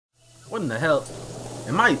What in the hell?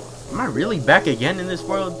 Am I really back again in this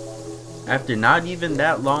world? After not even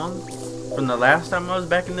that long from the last time I was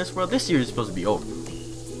back in this world? This series is supposed to be over.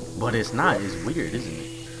 But it's not. It's weird, isn't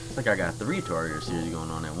it? It's like I got 3 Terraria series going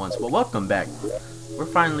on at once. But welcome back. We're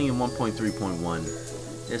finally in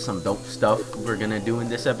 1.3.1. There's some dope stuff we're gonna do in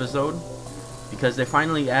this episode. Because they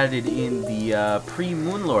finally added in the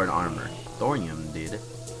PRE-MOONLORD armor. Thorium did.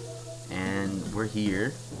 And we're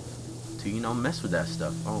here to, you know, mess with that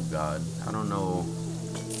stuff. Oh god. I don't know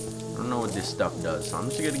what this stuff does. So I'm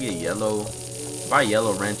just gonna get yellow. Buy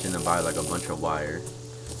yellow wrench and then buy like a bunch of wire.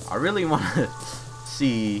 I really wanna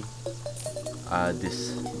see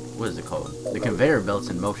this, what is it called? The conveyor belts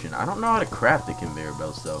in motion. I don't know how to craft the conveyor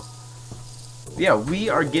belts though. Yeah, we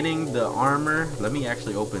are getting the armor. Let me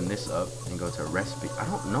actually open this up and go to recipe. I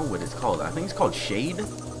don't know what it's called. I think it's called shade.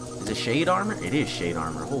 Is it shade armor? It is shade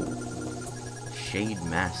armor. Oh, shade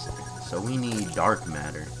master. So we need dark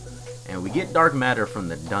matter, and we get dark matter from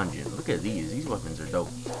the dungeon. Look at these. These weapons are dope.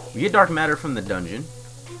 We get dark matter from the dungeon,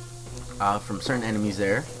 from certain enemies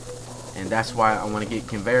there, and that's why I want to get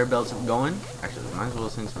conveyor belts going. Actually, might as well,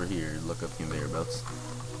 since we're here, look up conveyor belts.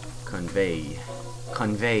 Convey.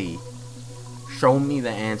 Show me the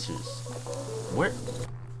answers. Where?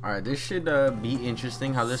 Alright, this should be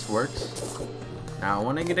interesting how this works. Now I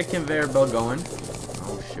want to get a conveyor belt going.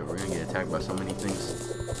 Oh shit, we're gonna get attacked by so many things.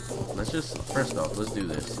 Let's just, first off, let's do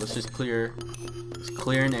this. Let's just clear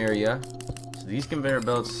an area. So these conveyor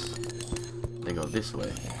belts, they go this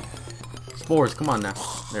way. Spores, come on now.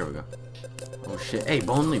 There we go. Oh shit, hey,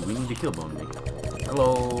 Bone Leaf, we need to kill Bone Leaf.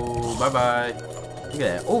 Hello, bye bye. Look at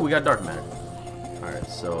that. Oh, we got dark matter. Alright,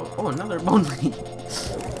 so, oh, another Bone Leaf.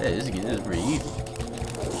 Hey, this is pretty easy.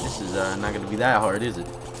 This is not gonna be that hard, is it?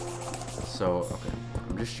 So, okay,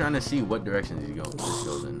 I'm just trying to see what direction this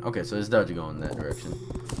goes in. Okay, so this does go in that direction.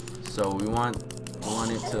 So we want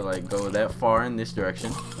it to like go that far in this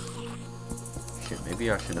direction. Shit, maybe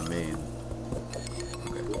I should have made.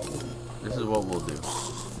 Okay, this is what we'll do.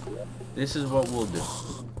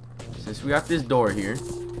 Since we got this door here,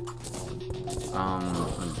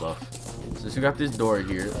 unbuff. Since we got this door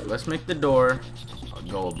here, let's make the door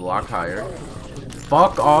go a block higher.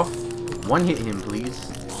 Fuck off! One hit him, please.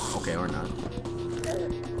 Okay, or not.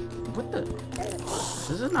 What the?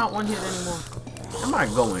 This is not one hit anymore. Am I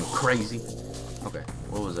going crazy? Okay,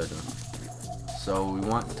 what was I doing? So we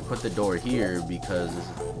want to put the door here because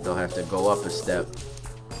they'll have to go up a step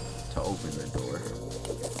to open the door.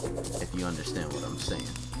 If you understand what I'm saying.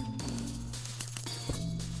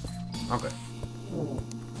 Okay.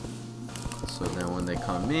 So then when they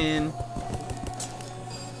come in,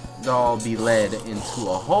 they'll all be led into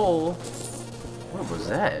a hole. What was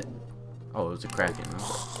that? Oh, it was a kraken.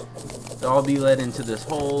 Okay. They'll all be led into this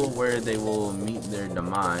hole where they will meet their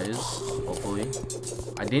demise, hopefully.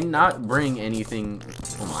 I did not bring anything.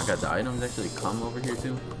 Oh my god, the items actually come over here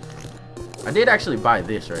too. I did actually buy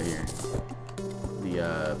this right here.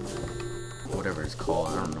 The, whatever it's called.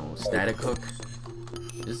 I don't know. Static hook.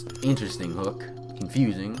 This interesting hook.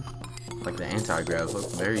 Confusing. Like the anti-grav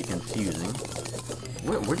hook. Very confusing.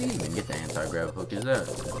 Where do you even get the anti-grav hook? Is that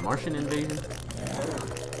a Martian invasion?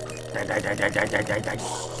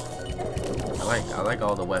 I like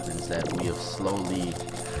all the weapons that we have slowly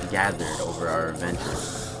gathered over our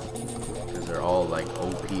adventures. Because they're all like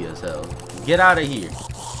OP as hell. Get out of here.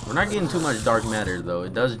 We're not getting too much dark matter though.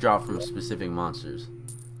 It does drop from specific monsters.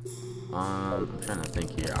 I'm trying to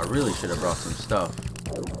think here. I really should have brought some stuff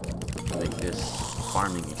to make this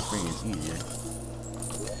farming experience easier.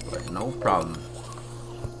 But no problem.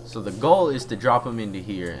 So the goal is to drop them into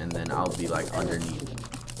here and then I'll be like underneath.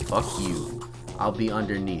 Fuck you. I'll be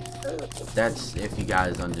underneath. That's if you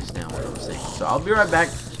guys understand what I'm saying. So I'll be right back.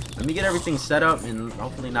 Let me get everything set up and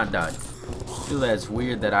hopefully not die. I feel that's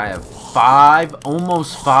weird that I have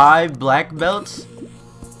almost 5 black belts.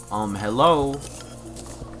 Hello.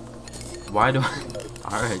 Why do I?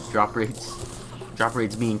 Alright, drop rates. Drop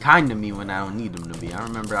rates being kind to me when I don't need them to be. I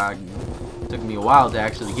remember it took me a while to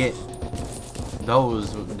actually get those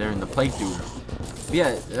during the playthrough. But yeah,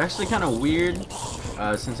 it's actually kind of weird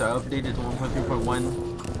since I updated to 1.3.1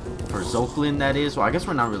 for Zoaklen, that is. Well, I guess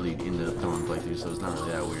we're not really in the Thorium playthrough, so it's not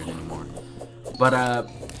really that weird anymore. But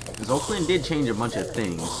Zoaklen did change a bunch of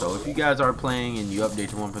things, so if you guys are playing and you update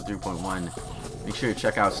to 1.3.1, make sure you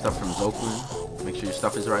check out stuff from Zoaklen. Make sure your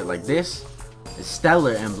stuff is right. Like this is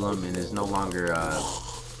Stellar Emblem and is no longer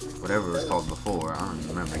whatever it was called before. I don't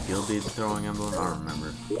even remember. Gilded Throwing Emblem? I don't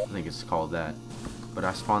remember. I think it's called that. But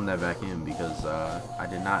I spawned that back in because I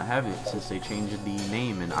did not have it since they changed the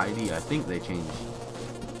name and ID. I think they changed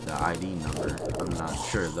the ID number. I'm not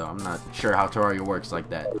sure though. I'm not sure how Terraria works like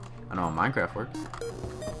that. I know how Minecraft works.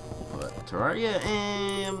 But Terraria,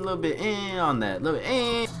 I'm a little bit on that,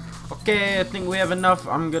 Okay, I think we have enough.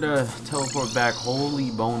 I'm gonna teleport back.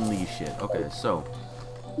 Holy bonely shit. Okay, so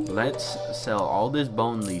let's sell all this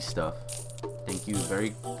bonely stuff. Thank you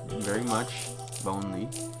very much, bonely,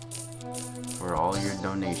 for all your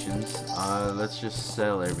donations. Let's just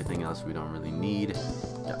sell everything else we don't really need.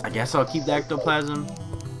 I guess I'll keep the ectoplasm.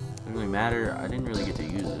 Doesn't really matter. I didn't really get to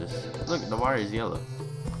use this. Look, the wire is yellow.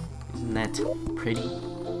 Isn't that pretty?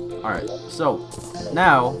 Alright, so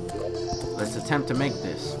now let's attempt to make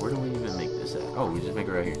this. Where do we even make this at? Oh, we just make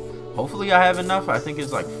it right here. Hopefully I have enough. I think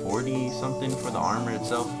it's like 40 something for the armor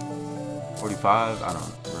itself. 45? I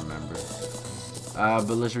don't remember.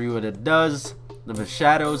 But let's read what it does. Live in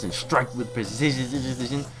shadows and strike with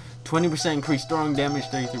precision. 20% increased throwing damage,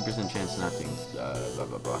 33% chance not to blah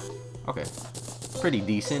blah blah. Okay. Pretty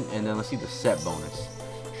decent. And then let's see the set bonus.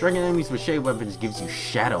 Striking enemies with shade weapons gives you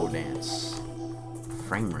shadow dance.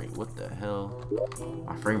 Frame rate, what the hell?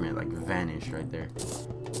 My frame rate like vanished right there.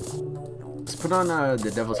 Let's put on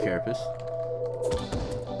the Devil's Carapace.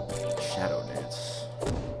 Shadow dance.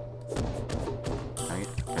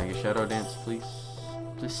 Can I get shadow dance, please?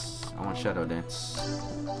 Please, I want shadow dance.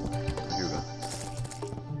 Here we go.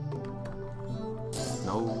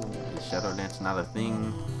 No, is shadow dance not a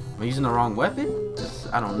thing? Am I using the wrong weapon?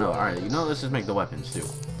 I don't know. Alright, you know, let's just make the weapons too.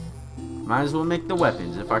 Might as well make the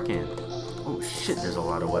weapons if I can. Oh shit, there's a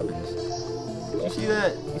lot of weapons. Did you see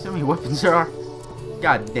that? You see how many weapons there are?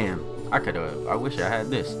 God damn. I wish I had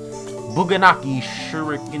this. Buganaki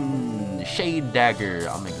Shuriken Shade Dagger.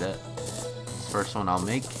 I'll make that. First one I'll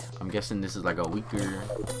make. I'm guessing this is like a weaker.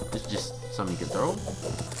 It's just something you can throw.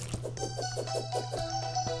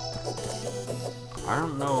 I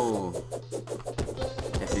don't know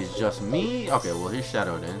if it's just me. Okay, well here's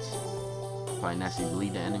Shadow Dance. Apply nasty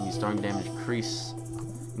bleed to enemies. Throwing damage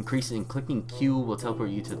increasing clicking Q will teleport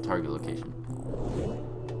you to the target location.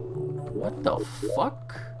 What the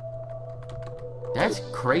fuck? That's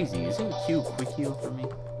crazy. Isn't Q quick heal for me?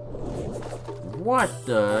 What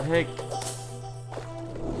the heck?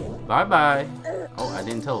 Bye bye. Oh, I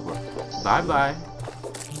didn't teleport. Bye bye.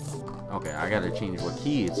 Okay, I gotta change what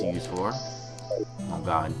key it's used for. Oh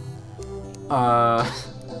god.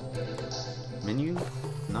 Menu?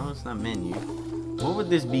 No, it's not menu. What would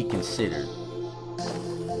this be considered?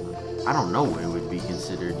 I don't know what it would be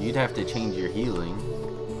considered. You'd have to change your healing.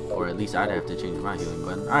 Or at least I'd have to change my healing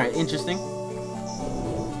button. Alright, interesting.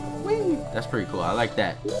 Whee! That's pretty cool. I like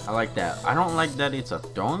that. I like that. I don't like that it's a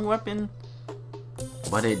throwing weapon.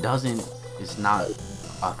 But it doesn't... It's not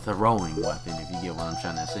a throwing weapon, if you get what I'm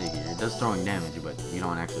trying to say here. It does throwing damage, but you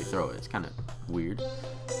don't actually throw it. It's kind of weird.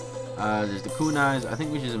 There's the kunais. I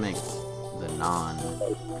think we should just make the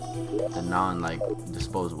non like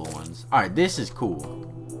disposable ones. Alright, this is cool.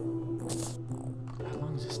 How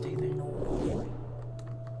long does it stay there?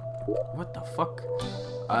 What the fuck?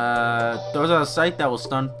 Throws out a sight that will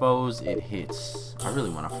stun foes. It hits. I really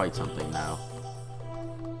want to fight something now.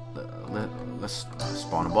 Let's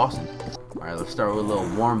spawn a boss. Alright, let's start with a little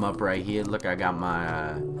warm-up right here. Look, I got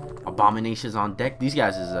my abominations on deck. These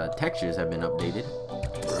guys' textures have been updated.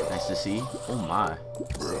 Nice to see. Oh my.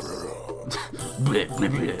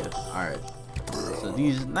 Alright. So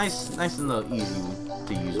these nice and little easy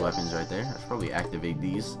to use weapons right there. I should probably activate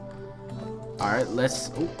these. Alright,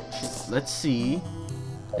 let's see.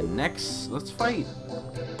 And next, let's fight.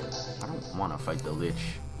 I don't want to fight the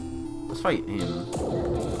Lich. Let's fight him.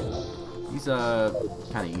 He's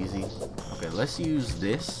kind of easy. Okay, let's use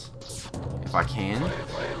this if I can.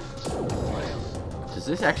 Does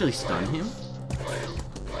this actually stun him?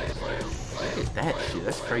 Look at that shit.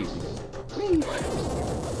 That's crazy. Whee.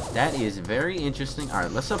 That is very interesting. All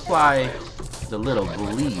right, let's apply the little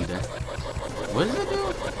bleed. What does it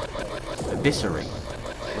do? Eviscerate.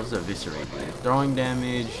 What does eviscerate do? Throwing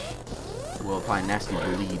damage will apply nasty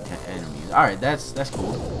bleed to enemies. All right, that's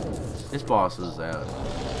cool. This boss was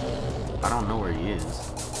I don't know where he is.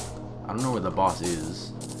 I don't know where the boss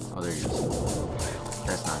is. Oh, there he is.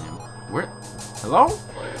 That's not him. Where? Hello?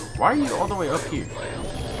 Why are you all the way up here?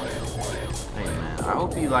 Hey man, I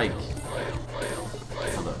hope you like.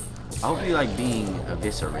 Hold up. I hope you like being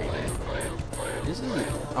eviscerated. This is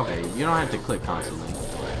okay. You don't have to click constantly.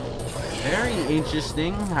 Very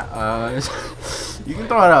interesting. You can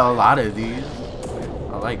throw out a lot of these.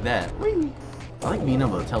 I like that. Whee! I like being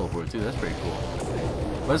able to teleport too. That's pretty cool.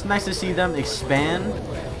 But it's nice to see them expand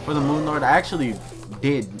for the Moonlord. I actually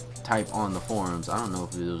did type on the forums. I don't know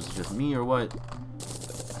if it was just me or what.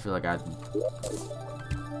 I feel like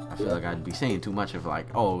I'd be saying too much of like,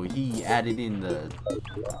 oh, he added in the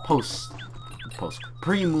post post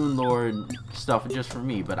pre-Moonlord stuff just for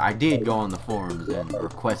me, but I did go on the forums and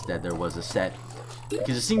request that there was a set,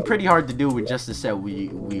 because it seemed pretty hard to do with just the set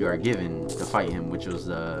we are given to fight him, which was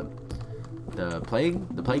the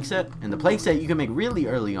plague set. And the plague set you can make really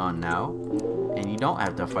early on now, and you don't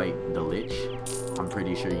have to fight the Lich. I'm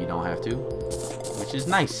pretty sure you don't have to, which is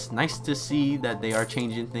nice to see that they are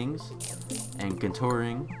changing things and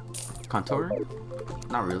contouring.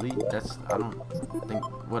 Not really, that's, I don't think,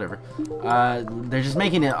 whatever. They're just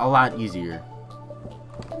making it a lot easier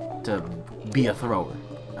to be a thrower.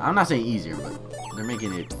 I'm not saying easier, but they're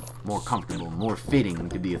making it more comfortable, more fitting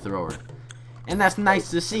to be a thrower. And that's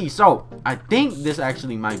nice to see. So, I think this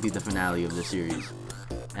actually might be the finale of the series.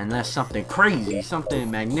 Unless something crazy,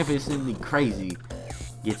 something magnificently crazy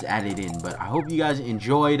gets added in. But I hope you guys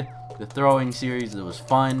enjoyed the throwing series. It was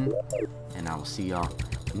fun. And I will see y'all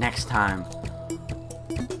next time.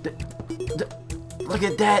 Look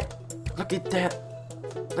at that. Look at that.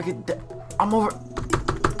 Look at that. I'm over.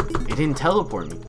 It didn't teleport me.